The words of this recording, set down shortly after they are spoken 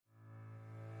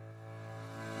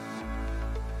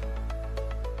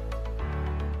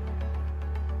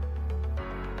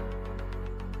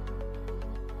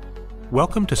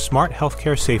Welcome to Smart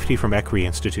Healthcare Safety from ECRI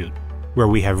Institute, where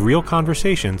we have real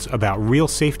conversations about real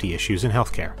safety issues in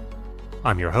healthcare.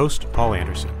 I'm your host, Paul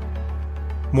Anderson.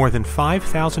 More than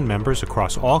 5,000 members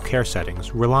across all care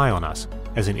settings rely on us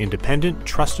as an independent,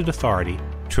 trusted authority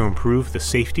to improve the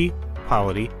safety,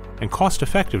 quality, and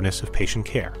cost-effectiveness of patient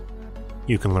care.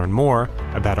 You can learn more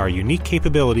about our unique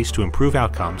capabilities to improve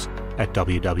outcomes at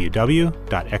www.ecri.org.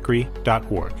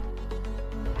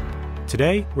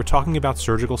 Today, we're talking about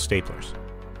surgical staplers.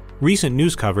 Recent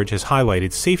news coverage has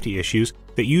highlighted safety issues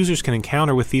that users can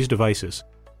encounter with these devices,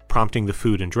 prompting the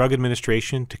Food and Drug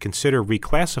Administration to consider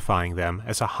reclassifying them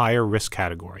as a higher risk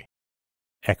category.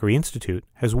 ECRI Institute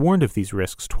has warned of these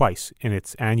risks twice in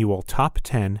its annual Top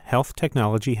 10 Health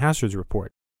Technology Hazards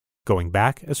Report, going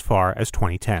back as far as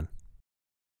 2010.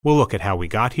 We'll look at how we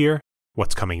got here,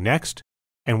 what's coming next,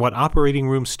 and what operating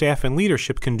room staff and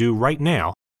leadership can do right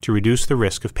now to reduce the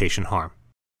risk of patient harm.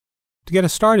 To get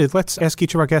us started, let's ask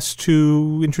each of our guests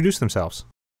to introduce themselves.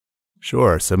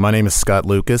 Sure. So my name is Scott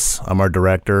Lucas. I'm our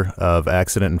Director of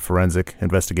Accident and Forensic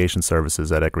Investigation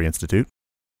Services at ECRI Institute.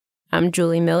 I'm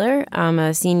Julie Miller. I'm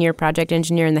a Senior Project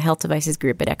Engineer in the Health Devices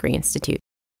Group at ECRI Institute.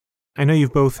 I know you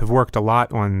both have worked a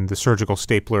lot on the surgical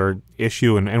stapler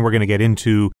issue, and we're going to get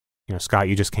into, Scott,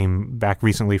 you just came back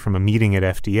recently from a meeting at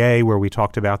FDA where we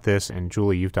talked about this, and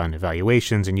Julie, you've done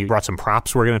evaluations, and you brought some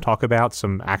props we're going to talk about,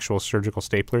 some actual surgical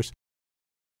staplers.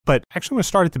 But actually, I'm going to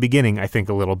start at the beginning, I think,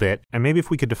 a little bit, and maybe if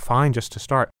we could define just to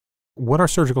start, what are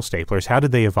surgical staplers? How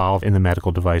did they evolve in the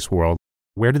medical device world?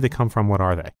 Where did they come from? What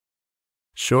are they?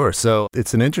 Sure. So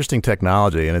it's an interesting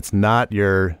technology, and it's not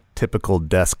your typical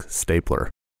desk stapler,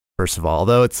 first of all,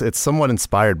 although it's somewhat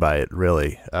inspired by it,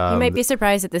 really. You might be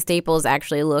surprised that the staples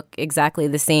actually look exactly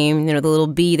the same, the little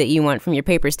B that you want from your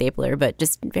paper stapler, but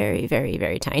just very, very,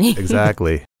 very tiny.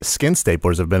 Exactly. Skin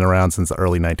staplers have been around since the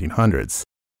early 1900s.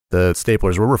 The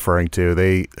staplers we're referring to,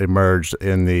 they emerged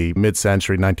in the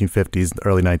mid-century 1950s,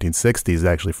 early 1960s,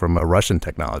 actually from a Russian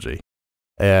technology.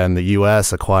 And the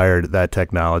U.S. acquired that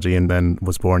technology, and then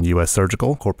was born U.S.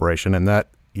 Surgical Corporation, and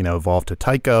that, evolved to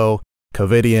Tyco,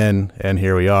 Covidien, and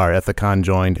here we are. Ethicon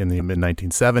joined in the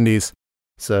mid-1970s.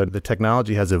 So the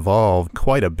technology has evolved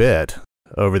quite a bit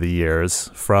over the years,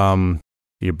 from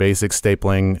your basic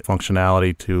stapling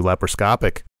functionality to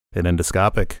laparoscopic and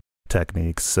endoscopic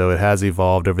techniques. So it has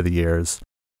evolved over the years.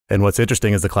 And what's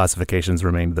interesting is the classifications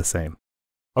remained the same.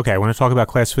 Okay, I want to talk about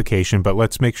classification, but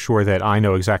let's make sure that I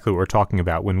know exactly what we're talking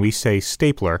about. When we say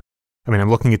stapler, I'm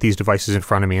looking at these devices in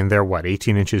front of me, and they're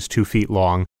 18 inches, 2 feet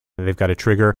long. They've got a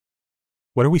trigger.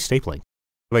 What are we stapling?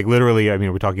 Literally,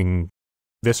 we're talking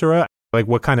viscera?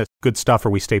 What kind of good stuff are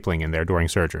we stapling in there during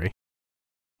surgery?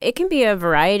 It can be a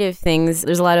variety of things.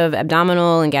 There's a lot of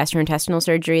abdominal and gastrointestinal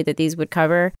surgery that these would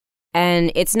cover.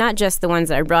 And it's not just the ones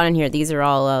that I brought in here. These are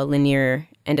all linear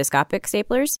endoscopic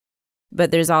staplers.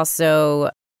 But there's also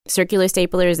circular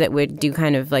staplers that would do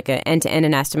kind of like an end-to-end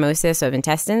anastomosis of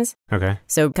intestines. Okay.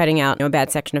 So cutting out a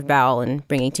bad section of bowel and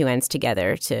bringing two ends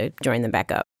together to join them back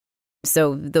up.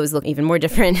 So those look even more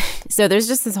different. So there's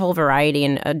just this whole variety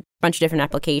and a bunch of different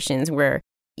applications where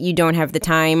you don't have the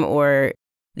time or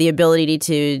the ability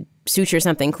to suture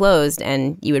something closed,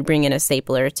 and you would bring in a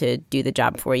stapler to do the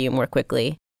job for you more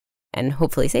quickly and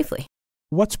hopefully safely.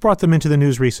 What's brought them into the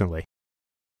news recently?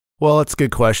 Well, it's a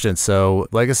good question. So,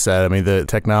 like I said, the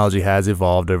technology has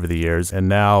evolved over the years, and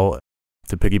now,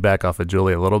 to piggyback off of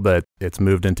Julie a little bit, it's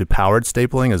moved into powered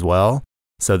stapling as well.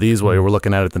 So these, what we're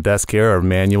looking at the desk here, are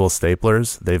manual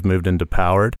staplers. They've moved into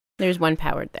powered. There's one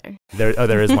powered there.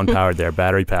 There is one powered there,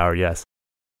 battery powered, yes.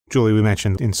 Julie, we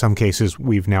mentioned in some cases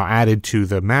we've now added to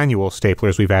the manual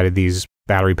staplers, we've added these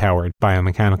battery powered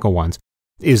biomechanical ones.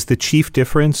 Is the chief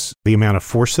difference the amount of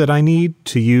force that I need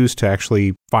to use to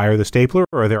actually fire the stapler,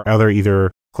 or are there other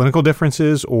either clinical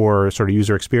differences or sort of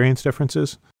user experience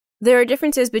differences? There are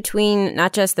differences between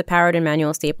not just the powered and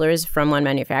manual staplers from one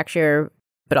manufacturer,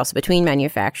 but also between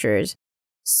manufacturers.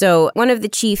 So one of the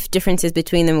chief differences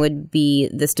between them would be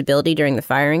the stability during the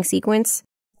firing sequence.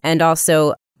 And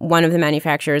also one of the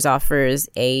manufacturers offers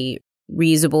a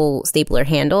reusable stapler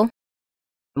handle,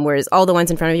 whereas all the ones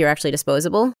in front of you are actually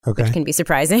disposable, which can be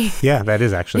surprising. Yeah, that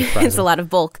is actually surprising. It's a lot of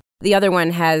bulk. The other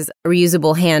one has a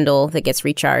reusable handle that gets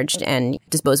recharged and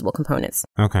disposable components.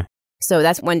 Okay. So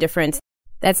that's one difference.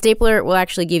 That stapler will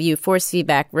actually give you force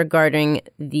feedback regarding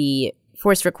the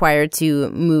force required to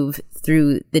move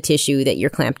through the tissue that you're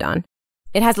clamped on.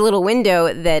 It has a little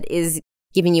window that is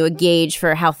giving you a gauge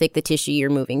for how thick the tissue you're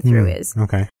moving through is.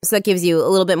 Okay. So that gives you a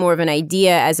little bit more of an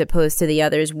idea as opposed to the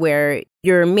others where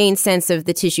your main sense of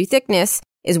the tissue thickness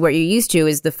is what you're used to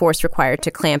is the force required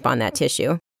to clamp on that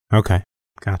tissue. Okay.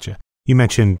 Gotcha. You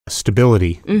mentioned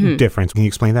stability difference. Can you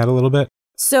explain that a little bit?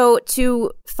 So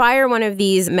to fire one of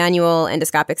these manual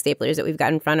endoscopic staplers that we've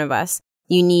got in front of us,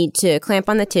 you need to clamp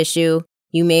on the tissue.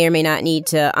 You may or may not need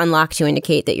to unlock to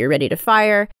indicate that you're ready to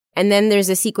fire. And then there's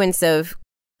a sequence of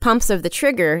pumps of the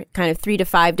trigger, kind of 3 to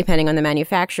 5, depending on the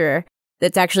manufacturer,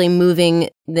 that's actually moving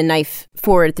the knife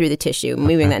forward through the tissue,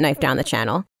 moving that knife down the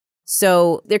channel.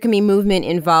 So there can be movement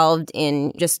involved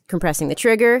in just compressing the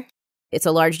trigger. It's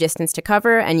a large distance to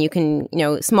cover, and you can,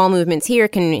 small movements here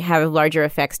can have larger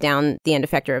effects down the end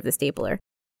effector of the stapler.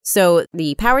 So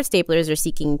the powered staplers are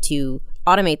seeking to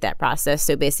automate that process.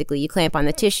 So basically you clamp on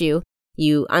the tissue,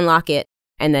 you unlock it,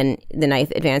 and then the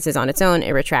knife advances on its own,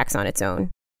 it retracts on its own.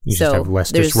 You just have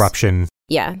less disruption.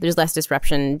 Yeah, there's less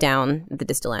disruption down the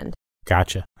distal end.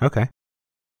 Gotcha. Okay.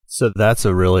 So that's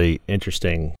a really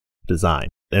interesting design.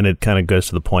 And it kind of goes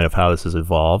to the point of how this has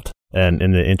evolved. And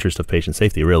in the interest of patient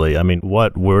safety, really, I mean,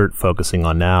 what we're focusing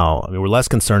on now, we're less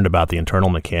concerned about the internal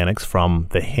mechanics from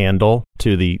the handle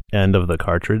to the end of the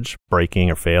cartridge breaking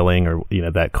or failing or,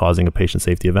 that causing a patient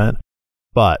safety event.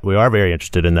 But we are very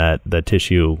interested in the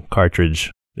tissue cartridge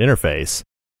interface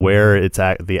where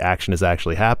the action is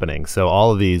actually happening. So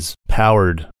all of these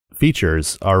powered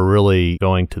features are really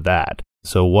going to that.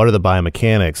 So what are the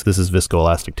biomechanics? This is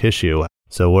viscoelastic tissue.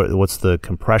 So what's the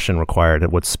compression required?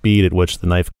 At what speed at which the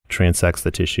knife transects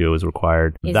the tissue is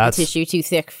required? Is the tissue too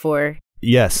thick for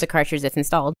the cartridge that's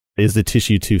installed? Is the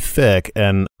tissue too thick?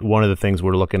 And one of the things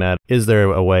we're looking at, is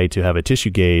there a way to have a tissue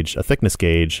gauge, a thickness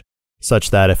gauge,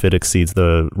 such that if it exceeds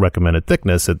the recommended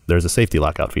thickness, there's a safety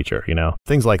lockout feature,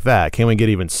 things like that. Can we get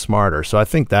even smarter? So I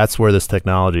think that's where this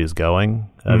technology is going,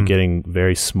 of getting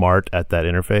very smart at that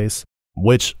interface,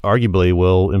 which arguably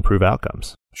will improve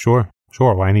outcomes. Sure.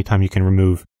 Well, anytime you can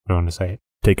remove, I don't want to say it.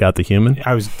 Take out the human?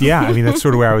 That's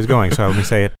sort of where I was going. So let me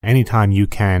say it. Anytime you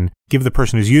can give the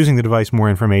person who's using the device more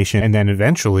information and then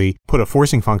eventually put a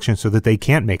forcing function so that they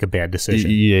can't make a bad decision.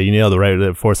 Yeah, you nailed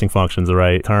the forcing function's the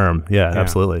right term. Yeah,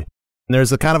 absolutely. And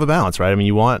there's a kind of a balance, right? I mean,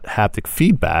 you want haptic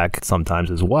feedback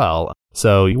sometimes as well.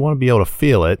 So you want to be able to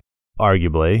feel it,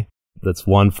 arguably. That's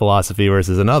one philosophy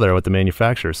versus another with the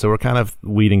manufacturer. So we're kind of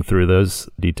weeding through those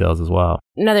details as well.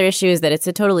 Another issue is that it's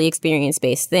a totally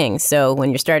experience-based thing. So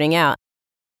when you're starting out,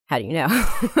 how do you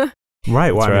know?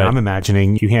 Right. Well, I'm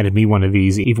imagining you handed me one of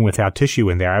these, even without tissue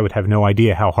in there, I would have no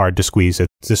idea how hard to squeeze it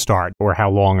to start or how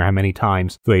long or how many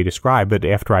times the way you describe. But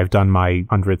after I've done my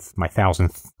 100th, my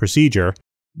 1000th procedure,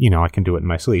 I can do it in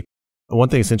my sleep. One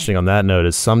thing that's interesting on that note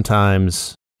is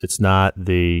sometimes it's not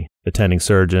the attending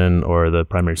surgeon or the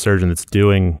primary surgeon that's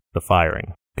doing the firing.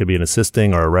 It could be an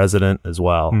assisting or a resident as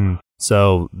well.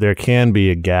 So there can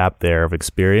be a gap there of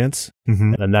experience.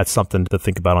 And that's something to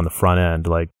think about on the front end.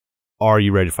 Like, are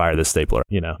you ready to fire this stapler?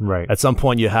 Right. At some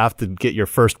point, you have to get your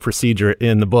first procedure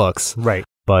in the books. Right.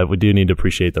 But we do need to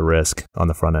appreciate the risk on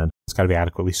the front end. It's got to be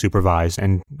adequately supervised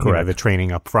and the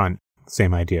training up front.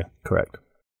 Same idea. Correct.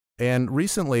 And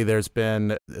recently, there's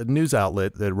been a news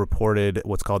outlet that reported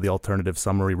what's called the Alternative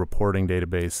Summary Reporting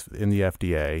Database in the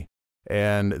FDA,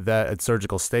 and that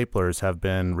surgical staplers have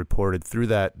been reported through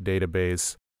that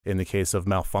database in the case of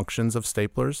malfunctions of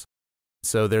staplers.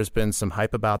 So there's been some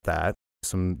hype about that,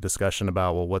 some discussion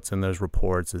about, well, what's in those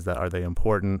reports? Are they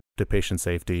important to patient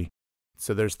safety?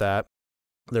 So there's that.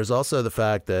 There's also the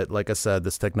fact that, like I said,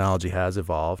 this technology has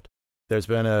evolved. There's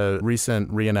been a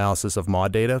recent reanalysis of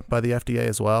MAUDE data by the FDA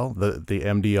as well, the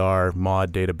MDR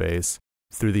MAUDE database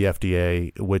through the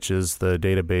FDA, which is the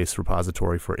database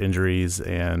repository for injuries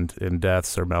and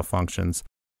deaths or malfunctions.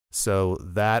 So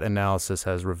that analysis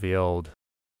has revealed,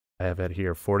 I have it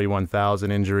here,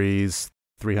 41,000 injuries,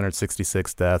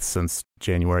 366 deaths since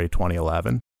January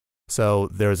 2011. So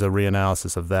there's a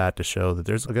reanalysis of that to show that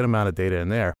there's a good amount of data in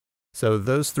there. So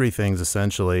those three things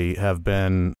essentially have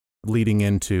been leading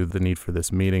into the need for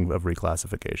this meeting of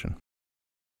reclassification.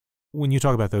 When you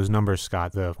talk about those numbers,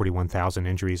 Scott, the 41,000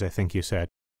 injuries, I think you said,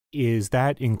 is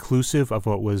that inclusive of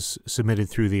what was submitted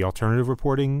through the alternative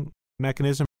reporting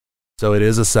mechanism? So it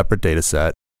is a separate data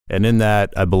set. And in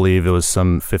that, I believe it was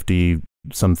some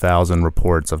 50-some thousand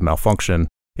reports of malfunction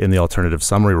in the alternative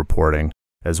summary reporting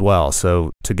as well.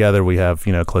 So together we have,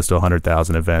 close to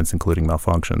 100,000 events, including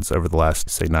malfunctions over the last,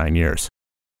 say, 9 years.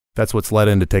 That's what's led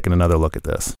into taking another look at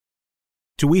this.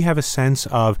 Do we have a sense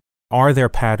of, are there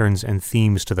patterns and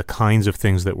themes to the kinds of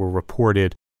things that were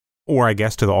reported, or I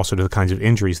guess also to the kinds of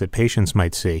injuries that patients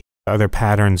might see? Are there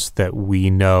patterns that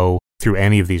we know through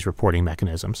any of these reporting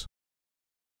mechanisms?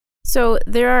 So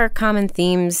there are common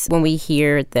themes when we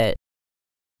hear that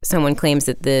someone claims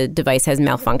that the device has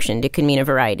malfunctioned. It could mean a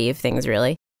variety of things,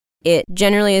 really. It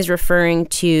generally is referring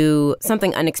to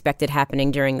something unexpected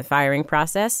happening during the firing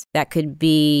process. That could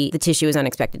be the tissue is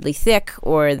unexpectedly thick,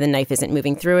 or the knife isn't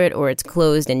moving through it, or it's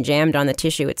closed and jammed on the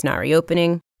tissue, it's not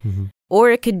reopening. Mm-hmm. Or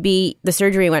it could be the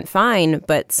surgery went fine,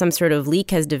 but some sort of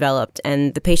leak has developed,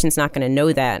 and the patient's not going to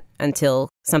know that until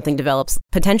something develops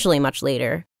potentially much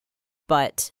later.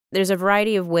 But there's a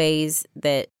variety of ways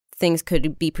that things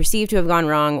could be perceived to have gone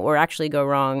wrong or actually go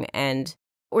wrong, and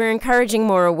we're encouraging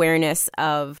more awareness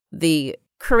of the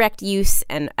correct use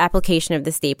and application of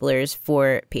the staplers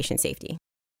for patient safety.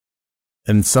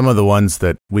 And some of the ones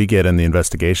that we get in the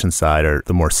investigation side are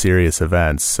the more serious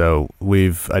events. So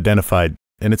we've identified,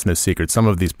 and it's no secret, some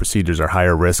of these procedures are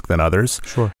higher risk than others.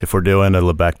 Sure. If we're doing a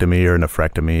lobectomy or a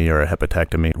nephrectomy or a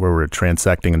hepatectomy where we're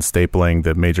transecting and stapling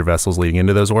the major vessels leading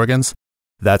into those organs,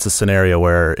 that's a scenario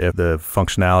where if the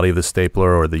functionality of the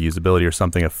stapler or the usability or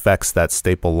something affects that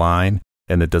staple line,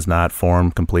 and it does not form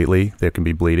completely, there can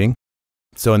be bleeding.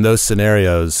 So in those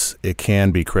scenarios, it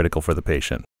can be critical for the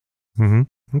patient.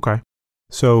 Mm-hmm. Okay.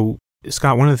 So,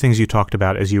 Scott, one of the things you talked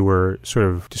about as you were sort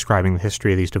of describing the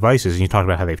history of these devices, and you talked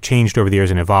about how they've changed over the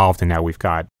years and evolved, and now we've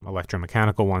got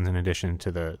electromechanical ones in addition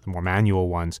to the more manual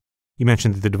ones. You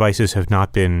mentioned that the devices have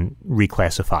not been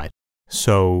reclassified.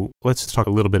 So let's talk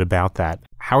a little bit about that.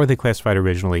 How are they classified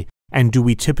originally? And do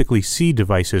we typically see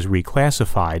devices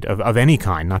reclassified of any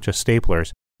kind, not just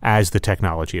staplers, as the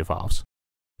technology evolves?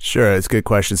 Sure, it's a good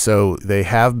question. So they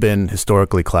have been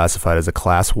historically classified as a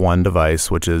Class 1 device,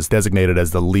 which is designated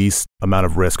as the least amount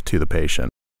of risk to the patient.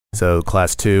 So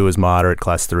Class 2 is moderate,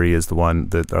 Class 3 is the one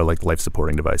that are like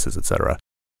life-supporting devices, et cetera.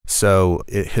 So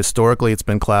historically, it's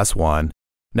been Class 1.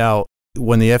 Now,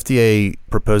 when the FDA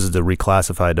proposes to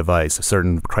reclassify a device,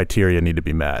 certain criteria need to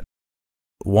be met.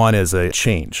 One is a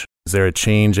change. Is there a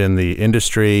change in the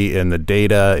industry, in the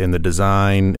data, in the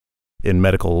design, in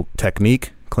medical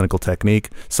technique, clinical technique?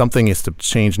 Something needs to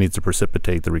change, needs to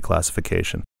precipitate the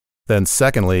reclassification. Then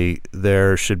secondly,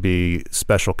 there should be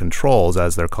special controls,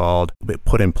 as they're called,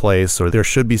 put in place, or there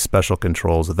should be special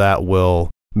controls that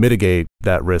will mitigate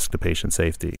that risk to patient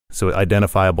safety. So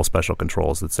identifiable special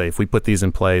controls that say, if we put these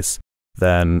in place,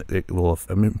 then it will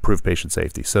improve patient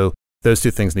safety. So those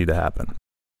two things need to happen.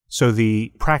 So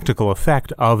the practical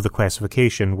effect of the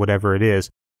classification, whatever it is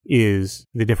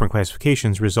the different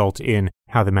classifications result in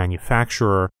how the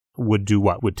manufacturer would do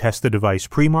what? Would test the device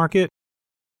pre-market?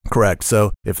 Correct.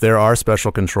 So if there are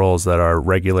special controls that are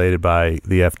regulated by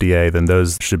the FDA, then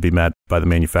those should be met by the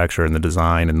manufacturer in the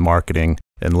design and marketing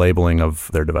and labeling of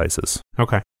their devices.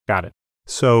 Okay, got it.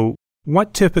 So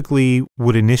what typically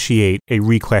would initiate a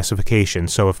reclassification?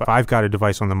 So if I've got a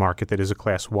device on the market that is a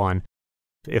Class 1,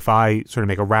 if I sort of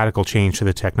make a radical change to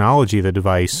the technology of the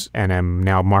device and am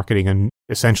now marketing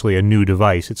essentially a new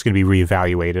device, it's going to be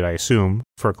reevaluated, I assume,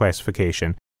 for a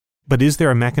classification. But is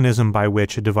there a mechanism by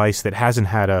which a device that hasn't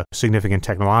had a significant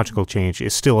technological change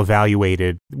is still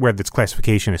evaluated, where its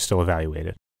classification is still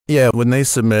evaluated? Yeah, when they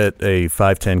submit a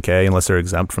 510K, unless they're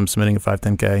exempt from submitting a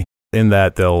 510K, in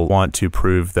that they'll want to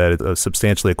prove that it's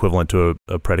substantially equivalent to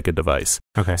a predicate device.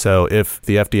 Okay. So if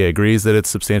the FDA agrees that it's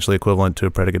substantially equivalent to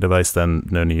a predicate device, then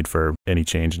no need for any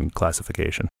change in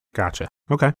classification. Gotcha.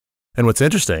 Okay. And what's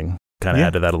interesting, kind of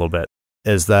add to that a little bit,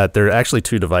 is that there are actually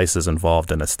two devices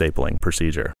involved in a stapling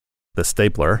procedure. The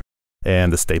stapler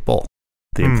and the staple,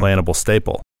 the implantable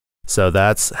staple. So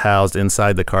that's housed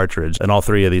inside the cartridge, and all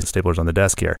three of these staplers on the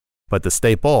desk here. But the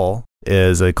staple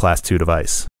is a Class 2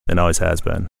 device and always has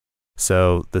been.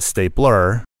 So the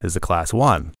stapler is a Class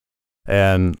 1.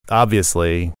 And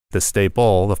obviously, the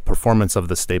staple, the performance of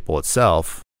the staple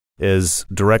itself, is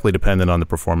directly dependent on the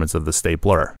performance of the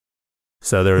stapler.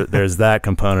 So there's that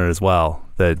component as well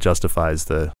that justifies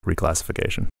the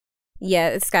reclassification.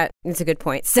 Yeah, Scott, it's a good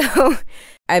point. So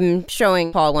I'm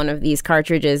showing Paul one of these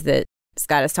cartridges that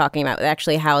Scott is talking about. It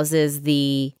actually houses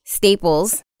the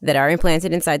staples that are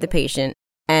implanted inside the patient.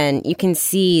 And you can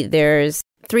see there's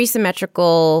 3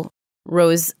 symmetrical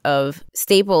rows of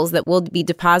staples that will be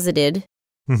deposited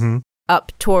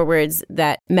up towards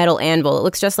that metal anvil. It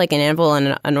looks just like an anvil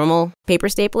on a normal paper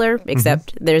stapler,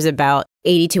 except there's about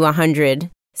 80 to 100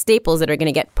 staples that are going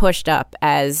to get pushed up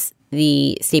as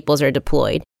the staples are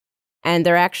deployed. And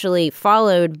they're actually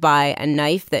followed by a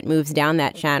knife that moves down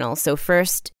that channel. So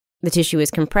first, the tissue is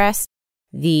compressed,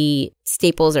 the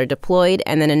staples are deployed,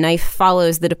 and then a knife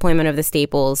follows the deployment of the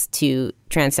staples to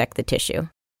transect the tissue.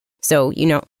 So, you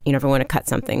never want to cut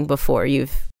something before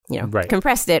you've,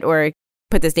 compressed it or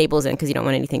put the staples in because you don't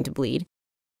want anything to bleed.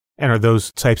 And are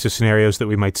those types of scenarios that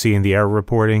we might see in the error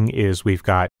reporting is we've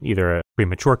got either a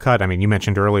premature cut, I mean, you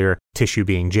mentioned earlier tissue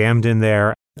being jammed in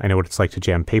there, I know what it's like to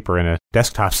jam paper in a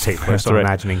desktop stapler, so right.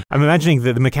 I'm imagining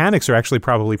that the mechanics are actually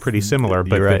probably pretty similar,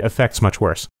 but right. the effect's much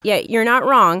worse. Yeah, you're not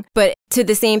wrong, but to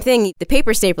the same thing, the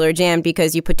paper stapler jammed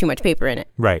because you put too much paper in it.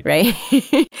 Right. Right?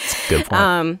 Good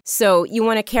point. So you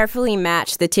want to carefully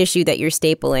match the tissue that you're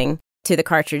stapling to the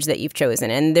cartridge that you've chosen.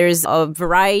 And there's a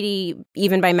variety,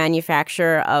 even by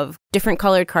manufacturer, of different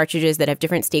colored cartridges that have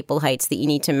different staple heights that you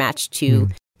need to match to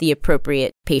the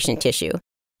appropriate patient tissue.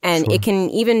 And Sure. it can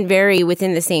even vary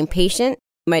within the same patient.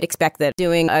 You might expect that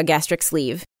doing a gastric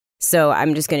sleeve. So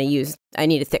I'm just going to I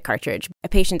need a thick cartridge. A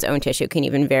patient's own tissue can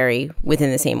even vary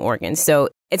within the same organ. So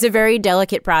it's a very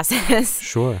delicate process.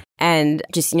 Sure. And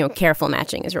just, careful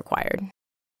matching is required.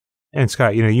 And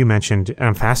Scott, you mentioned, and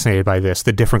I'm fascinated by this,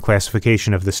 the different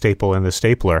classification of the staple and the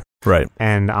stapler. Right.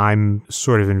 And I'm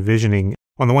sort of envisioning,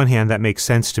 on the one hand, that makes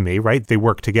sense to me, right? They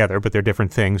work together, but they're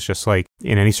different things. Just like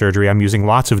in any surgery, I'm using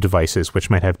lots of devices which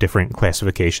might have different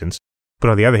classifications. But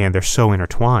on the other hand, they're so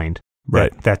intertwined.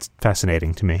 Right. That's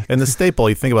fascinating to me. And the staple,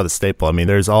 you think about the staple,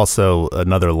 there's also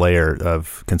another layer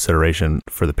of consideration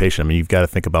for the patient. You've got to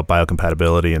think about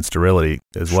biocompatibility and sterility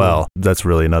as well. That's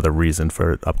really another reason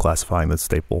for upclassifying the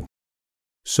staple.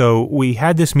 So we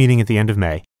had this meeting at the end of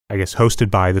May, I guess hosted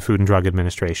by the Food and Drug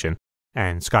Administration.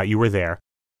 And Scott, you were there.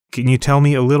 Can you tell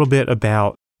me a little bit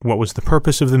about what was the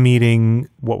purpose of the meeting?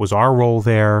 What was our role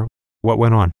there? What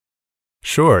went on?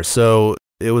 Sure. So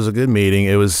it was a good meeting.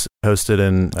 It was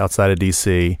hosted outside of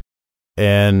DC.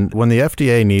 And when the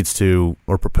FDA needs to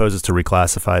or proposes to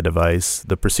reclassify a device,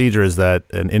 the procedure is that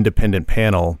an independent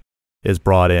panel is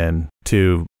brought in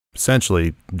to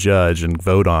essentially judge and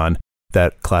vote on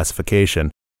that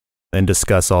classification and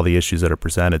discuss all the issues that are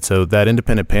presented. So that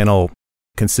independent panel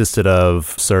consisted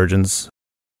of surgeons.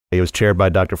 It was chaired by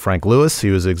Dr. Frank Lewis. He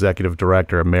was Executive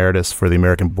Director Emeritus for the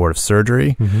American Board of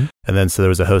Surgery. Mm-hmm. And then so there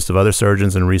was a host of other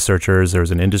surgeons and researchers. There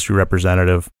was an industry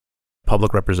representative,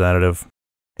 public representative,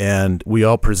 and we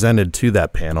all presented to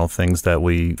that panel things that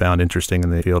we found interesting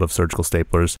in the field of surgical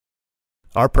staplers.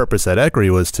 Our purpose at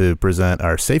ECRI was to present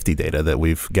our safety data that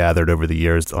we've gathered over the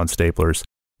years on staplers.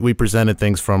 We presented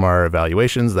things from our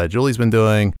evaluations that Julie's been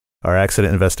doing, our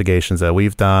accident investigations that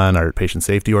we've done, our patient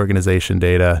safety organization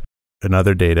data, and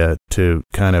other data to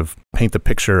kind of paint the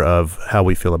picture of how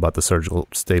we feel about the surgical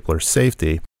stapler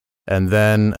safety. And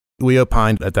then we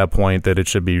opined at that point that it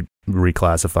should be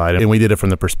reclassified. And we did it from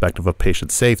the perspective of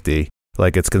patient safety.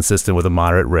 Like it's consistent with a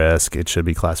moderate risk. It should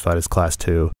be classified as class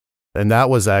 2. And that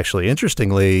was actually,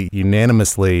 interestingly,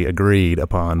 unanimously agreed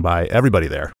upon by everybody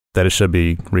there, that it should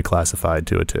be reclassified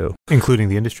to a 2. Including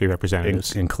the industry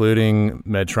representatives. Including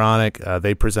Medtronic.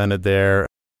 They presented there.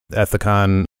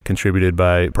 Ethicon contributed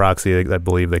by proxy, I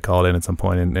believe they called in at some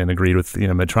point and agreed with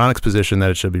Medtronic's position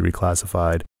that it should be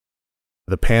reclassified.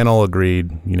 The panel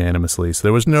agreed unanimously. So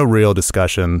there was no real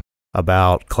discussion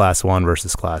about class 1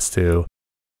 versus class 2.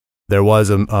 There was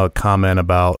a comment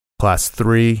about class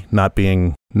 3 not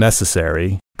being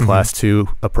necessary, class 2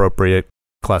 appropriate,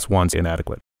 class 1's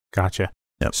inadequate. Gotcha.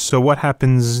 Yep. So what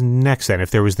happens next then? If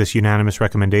there was this unanimous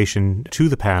recommendation to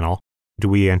the panel, do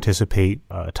we anticipate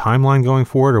a timeline going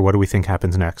forward, or what do we think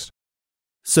happens next?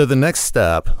 So the next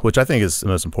step, which I think is the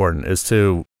most important, is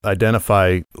to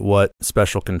identify what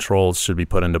special controls should be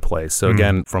put into place. So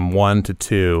again, from 1 to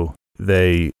 2,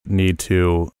 they need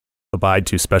to abide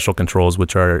to special controls,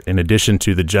 which are in addition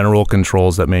to the general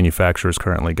controls that manufacturers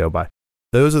currently go by.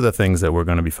 Those are the things that we're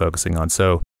going to be focusing on.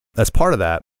 So as part of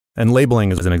that, and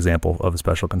labeling is an example of a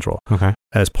special control. Okay.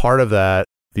 And as part of that,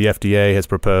 the FDA has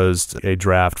proposed a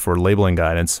draft for labeling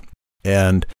guidance,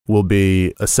 and we'll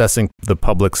be assessing the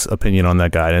public's opinion on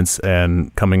that guidance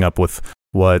and coming up with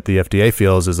what the FDA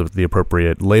feels is the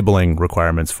appropriate labeling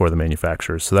requirements for the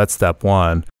manufacturers. So that's step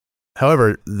 1.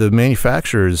 However, the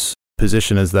manufacturer's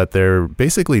position is that they're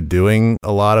basically doing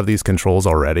a lot of these controls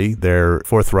already. They're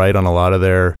forthright on a lot of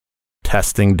their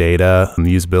testing data, and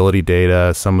the usability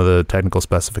data, some of the technical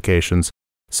specifications.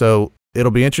 So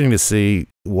it'll be interesting to see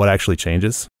what actually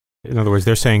changes. In other words,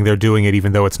 they're saying they're doing it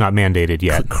even though it's not mandated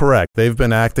yet. Correct. They've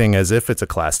been acting as if it's a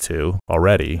class 2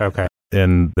 already. Okay.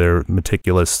 In their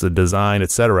meticulous design,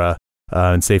 et cetera,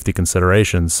 and safety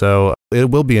considerations. So it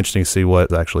will be interesting to see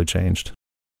what actually changed.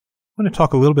 I want to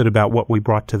talk a little bit about what we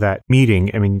brought to that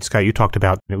meeting. I mean, Scott, you talked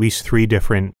about at least 3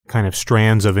 different kind of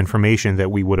strands of information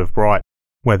that we would have brought,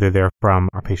 whether they're from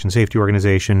our patient safety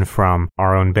organization, from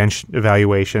our own bench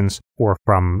evaluations, or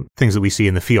from things that we see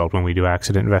in the field when we do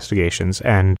accident investigations.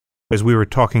 And as we were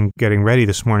getting ready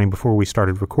this morning before we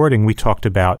started recording, we talked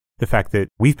about the fact that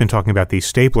we've been talking about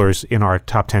these staplers in our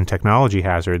top 10 technology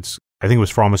hazards. I think it was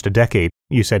for almost a decade.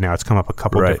 You said now it's come up a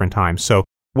couple different times. So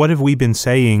what have we been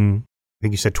saying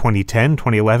think you said 2010,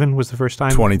 2011 was the first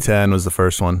time? 2010 was the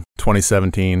first one.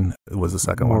 2017 was the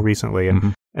second one. More recently.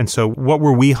 And so what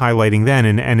were we highlighting then?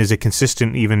 And is it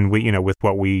consistent even with, with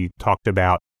what we talked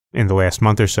about in the last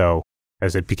month or so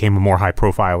as it became a more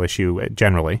high-profile issue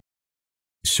generally?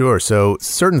 Sure. So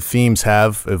certain themes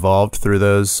have evolved through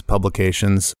those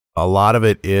publications. A lot of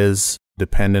it is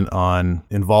dependent on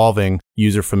involving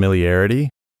user familiarity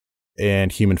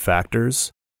and human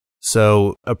factors.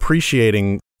 So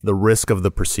appreciating the risk of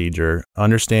the procedure,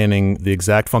 understanding the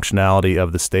exact functionality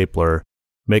of the stapler,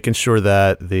 making sure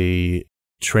that the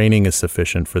training is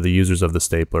sufficient for the users of the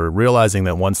stapler, realizing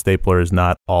that one stapler is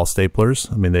not all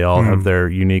staplers. I mean, they all have their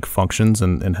unique functions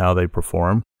and how they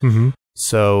perform.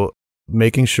 So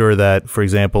making sure that, for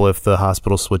example, if the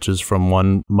hospital switches from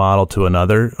one model to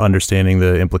another, understanding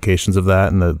the implications of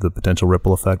that and the potential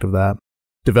ripple effect of that.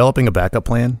 Developing a backup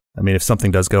plan. I mean, if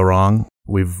something does go wrong,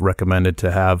 we've recommended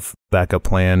to have backup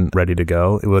plan ready to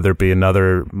go, whether it be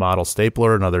another model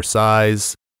stapler, another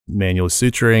size, manual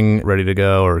suturing ready to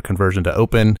go, or conversion to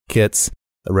open kits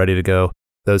ready to go,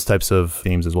 those types of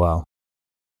themes as well.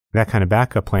 That kind of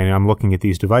backup plan, I'm looking at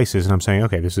these devices and I'm saying,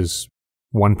 okay, this is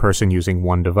one person using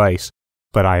one device.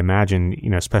 But I imagine,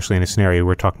 especially in a scenario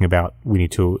we're talking about, we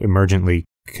need to emergently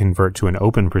convert to an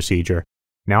open procedure.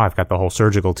 Now I've got the whole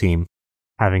surgical team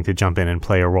having to jump in and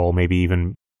play a role, maybe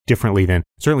even certainly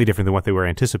different than what they were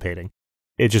anticipating.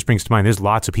 It just brings to mind there's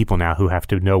lots of people now who have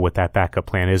to know what that backup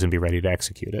plan is and be ready to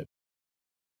execute it.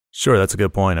 Sure, that's a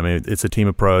good point. I mean, it's a team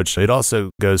approach. It also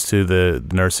goes to the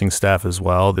nursing staff as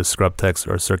well. The scrub techs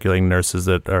are circulating nurses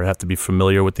that have to be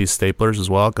familiar with these staplers as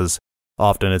well, because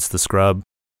often it's the scrub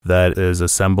that is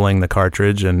assembling the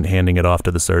cartridge and handing it off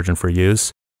to the surgeon for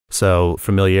use. So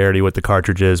familiarity with the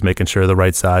cartridges, making sure the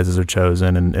right sizes are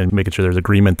chosen and making sure there's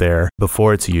agreement there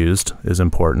before it's used is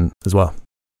important as well.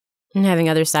 And having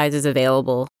other sizes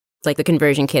available, like the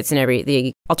conversion kits and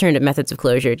the alternative methods of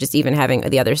closure, just even having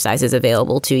the other sizes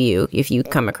available to you if you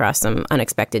come across some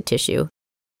unexpected tissue.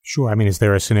 Sure. I mean, is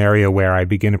there a scenario where I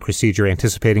begin a procedure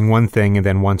anticipating one thing, and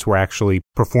then once we're actually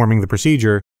performing the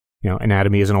procedure,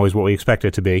 anatomy isn't always what we expect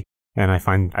it to be, and I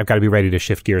find I've got to be ready to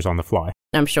shift gears on the fly?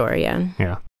 I'm sure, yeah.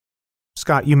 Yeah.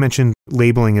 Scott, you mentioned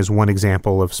labeling as one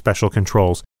example of special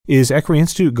controls. Is ECRI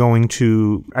Institute going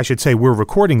to, I should say, we're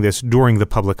recording this during the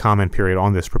public comment period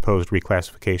on this proposed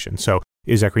reclassification. So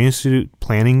is ECRI Institute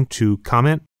planning to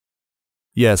comment?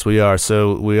 Yes, we are.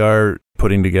 So we are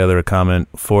putting together a comment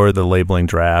for the labeling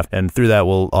draft, and through that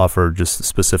we'll offer just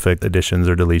specific additions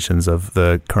or deletions of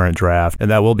the current draft, and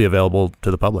that will be available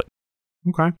to the public.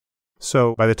 Okay.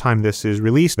 So by the time this is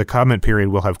released, the comment period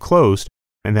will have closed.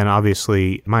 And then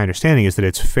obviously, my understanding is that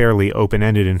it's fairly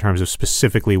open-ended in terms of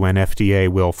specifically when FDA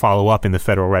will follow up in the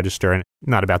Federal Register. And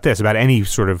not about this, about any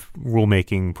sort of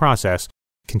rulemaking process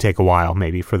can take a while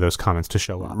maybe for those comments to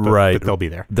show up. Right. But they'll be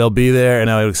there. They'll be there,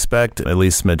 and I would expect at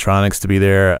least Medtronics to be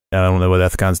there. I don't know what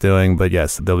Ethicon's doing, but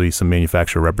yes, there'll be some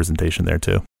manufacturer representation there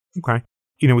too. Okay.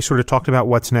 We sort of talked about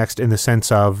what's next in the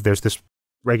sense of there's this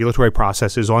regulatory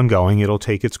process is ongoing. It'll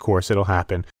take its course. It'll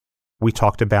happen. We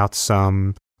talked about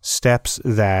some steps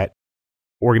that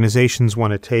organizations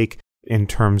want to take in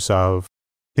terms of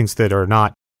things that are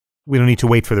not, we don't need to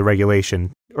wait for the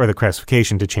regulation or the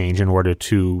classification to change in order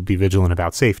to be vigilant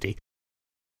about safety.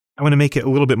 I want to make it a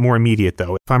little bit more immediate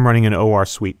though. If I'm running an OR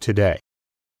suite today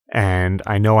and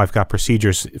I know I've got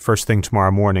procedures first thing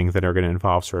tomorrow morning that are going to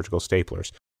involve surgical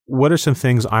staplers, what are some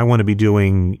things I want to be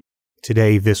doing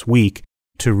today, this week,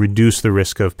 to reduce the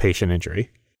risk of patient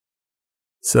injury?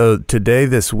 So today,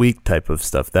 this week type of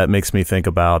stuff, that makes me think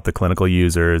about the clinical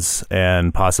users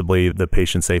and possibly the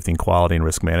patient safety and quality and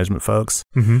risk management folks.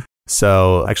 Mm-hmm.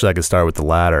 So actually, I could start with the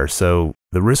latter. So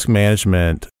the risk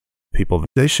management people,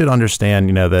 they should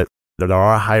understand, that there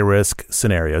are high-risk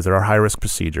scenarios, there are high-risk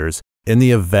procedures. In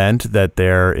the event that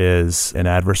there is an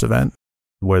adverse event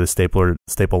where the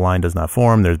staple line does not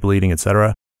form, there's bleeding,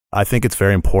 etc., I think it's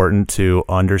very important to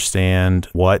understand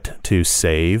what to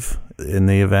save in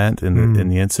the event, in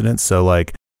the incident. So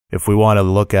like, if we want to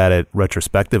look at it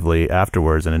retrospectively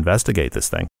afterwards and investigate this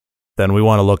thing, then we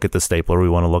want to look at the stapler, we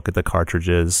want to look at the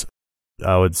cartridges.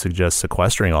 I would suggest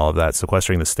sequestering all of that,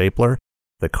 sequestering the stapler,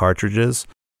 the cartridges,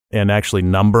 and actually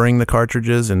numbering the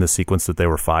cartridges in the sequence that they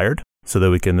were fired so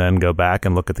that we can then go back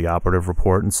and look at the operative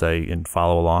report and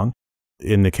follow along.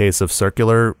 In the case of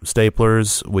circular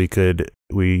staplers,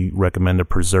 we recommend to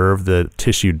preserve the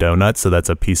tissue donut. So that's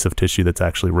a piece of tissue that's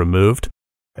actually removed.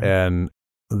 And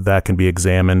that can be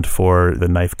examined for the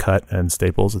knife cut and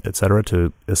staples, et cetera,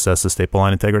 to assess the staple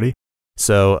line integrity.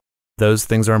 So those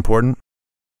things are important.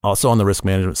 Also on the risk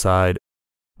management side,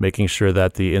 making sure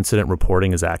that the incident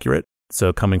reporting is accurate.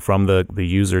 So coming from the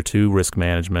user to risk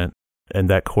management and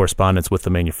that correspondence with the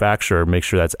manufacturer, make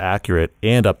sure that's accurate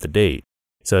and up to date.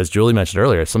 So as Julie mentioned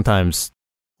earlier, sometimes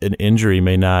an injury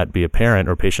may not be apparent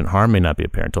or patient harm may not be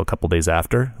apparent until a couple days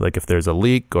after. Like if there's a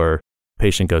leak or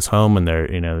patient goes home and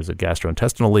there's a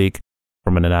gastrointestinal leak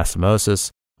from an anastomosis,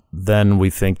 then we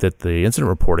think that the incident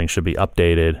reporting should be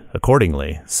updated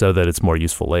accordingly so that it's more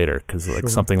useful later.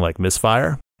 Because something like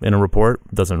misfire in a report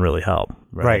doesn't really help.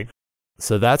 Right.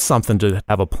 So that's something to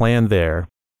have a plan there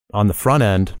on the front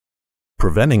end,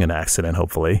 preventing an accident,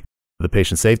 hopefully. The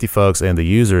patient safety folks and the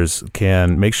users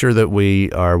can make sure that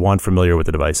we are, one, familiar with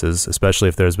the devices, especially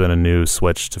if there's been a new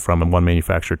switch from one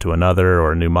manufacturer to another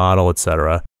or a new model, et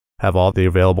cetera. Have all the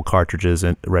available cartridges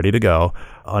ready to go,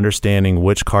 understanding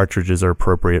which cartridges are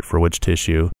appropriate for which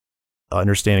tissue,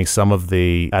 understanding some of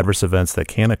the adverse events that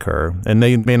can occur, and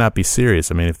they may not be serious.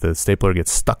 I mean, if the stapler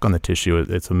gets stuck on the tissue,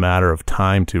 it's a matter of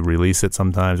time to release it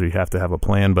sometimes, or you have to have a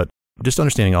plan, but just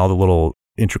understanding all the little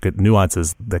intricate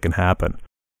nuances that can happen.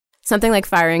 Something like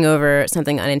firing over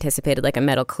something unanticipated, like a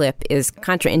metal clip, is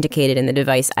contraindicated in the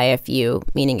device IFU,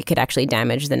 meaning it could actually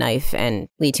damage the knife and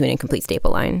lead to an incomplete staple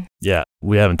line. Yeah,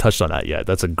 we haven't touched on that yet.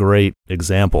 That's a great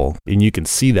example. And you can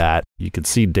see that. You can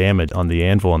see damage on the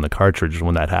anvil and the cartridge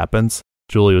when that happens.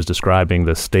 Julie was describing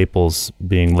the staples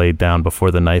being laid down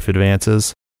before the knife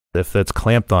advances. If that's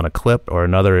clamped on a clip or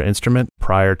another instrument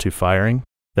prior to firing,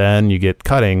 then you get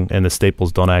cutting and the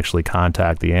staples don't actually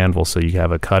contact the anvil, so you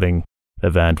have a cutting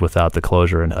event without the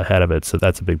closure ahead of it. So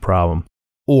that's a big problem.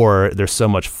 Or there's so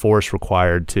much force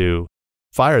required to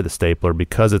fire the stapler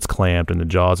because it's clamped and the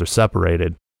jaws are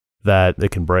separated that it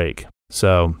can break.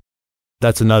 So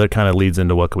that's another kind of leads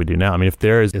into what can we do now. I mean, if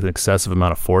there is an excessive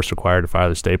amount of force required to fire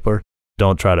the stapler,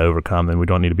 don't try to overcome, and we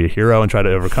don't need to be a hero and try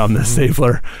to overcome the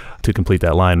stapler to complete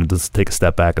that line, and just take a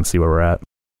step back and see where we're at.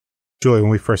 Julie, when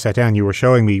we first sat down, you were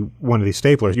showing me one of these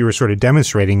staplers. You were sort of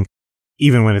demonstrating,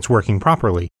 even when it's working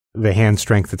properly, the hand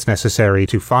strength that's necessary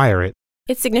to fire it.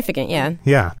 It's significant, yeah.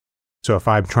 Yeah. So if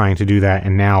I'm trying to do that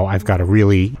and now I'm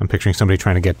picturing somebody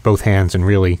trying to get both hands and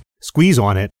really squeeze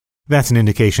on it, that's an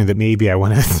indication that maybe I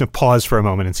want to pause for a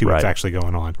moment and see what's actually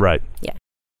going on. Right. Yeah.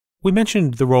 We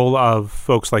mentioned the role of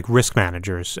folks like risk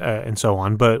managers and so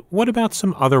on, but what about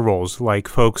some other roles like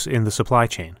folks in the supply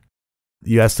chain?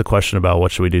 You asked the question about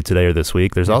what should we do today or this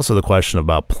week. There's also the question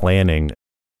about planning.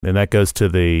 And that goes to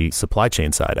the supply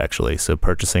chain side, actually. So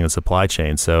purchasing and supply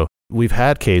chain. So we've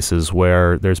had cases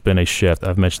where there's been a shift.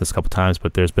 I've mentioned this a couple of times,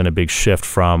 but there's been a big shift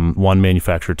from one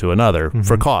manufacturer to another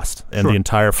for cost. And the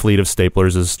entire fleet of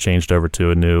staplers is changed over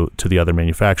to the other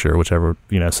manufacturer, whichever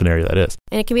scenario that is.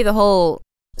 And it can be the whole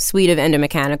suite of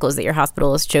endomechanicals that your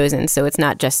hospital has chosen. So it's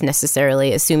not just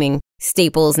necessarily assuming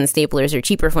staples and staplers are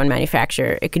cheaper for one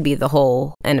manufacturer. It could be the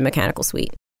whole endomechanical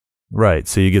suite. Right.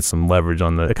 So you get some leverage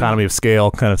on the economy of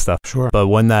scale kind of stuff. Sure. But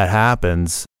when that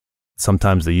happens,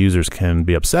 sometimes the users can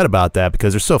be upset about that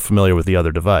because they're so familiar with the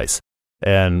other device.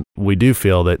 And we do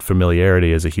feel that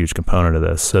familiarity is a huge component of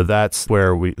this. So that's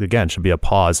where we, again, should be a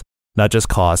pause, not just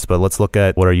cost, but let's look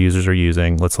at what our users are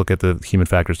using. Let's look at the human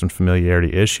factors and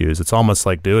familiarity issues. It's almost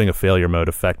like doing a failure mode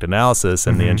effect analysis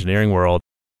in the engineering world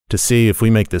to see if we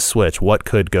make this switch, what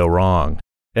could go wrong.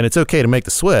 And it's okay to make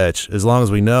the switch as long as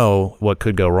we know what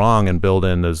could go wrong and build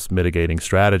in those mitigating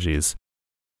strategies.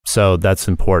 So that's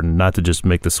important, not to just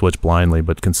make the switch blindly,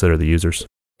 but consider the users.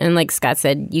 And like Scott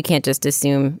said, you can't just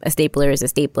assume a stapler is a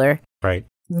stapler. Right.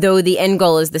 Though the end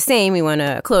goal is the same, we want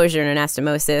a closure, an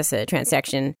anastomosis, a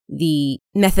transection. The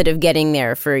method of getting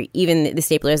there for even the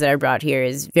staplers that are brought here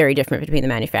is very different between the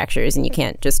manufacturers. And you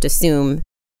can't just assume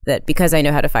that because I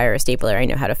know how to fire a stapler, I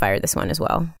know how to fire this one as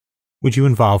well. Would you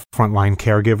involve frontline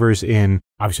caregivers in,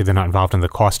 obviously they're not involved in the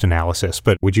cost analysis,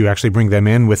 but would you actually bring them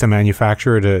in with a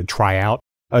manufacturer to try out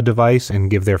a device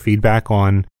and give their feedback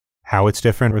on how it's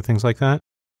different or things like that?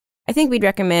 I think we'd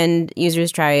recommend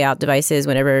users try out devices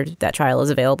whenever that trial is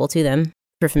available to them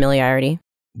for familiarity.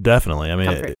 Definitely. I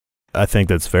mean, I think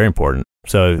that's very important.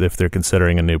 So if they're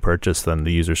considering a new purchase, then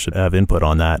the users should have input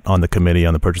on that, on the committee,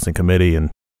 on the purchasing committee, and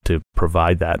to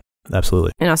provide that.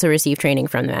 Absolutely. And also receive training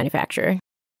from the manufacturer.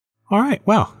 All right.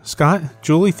 Well, Scott,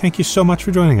 Julie, thank you so much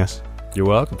for joining us. You're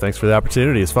welcome. Thanks for the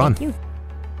opportunity. It's fun. Thank you.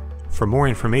 For more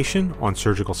information on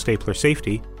surgical stapler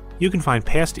safety, you can find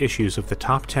past issues of the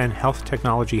Top 10 Health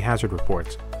Technology Hazard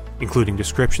Reports, including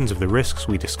descriptions of the risks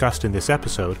we discussed in this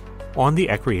episode, on the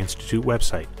ECRI Institute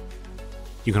website.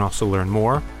 You can also learn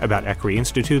more about ECRI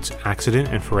Institute's accident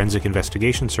and forensic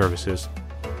investigation services.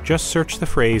 Just search the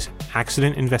phrase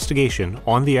accident investigation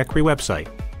on the ECRI website,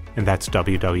 and that's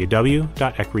www.ecri.org.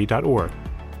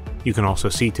 You can also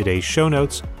see today's show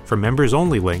notes for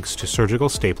members-only links to surgical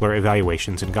stapler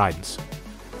evaluations and guidance.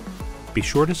 be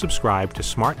sure to subscribe to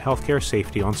Smart Healthcare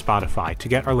Safety on Spotify to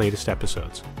get our latest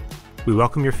episodes. We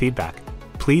welcome your feedback.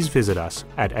 Please visit us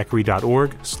at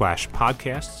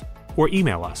ecri.org/podcasts or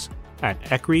email us at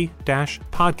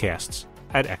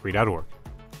ecri-podcasts@ecri.org.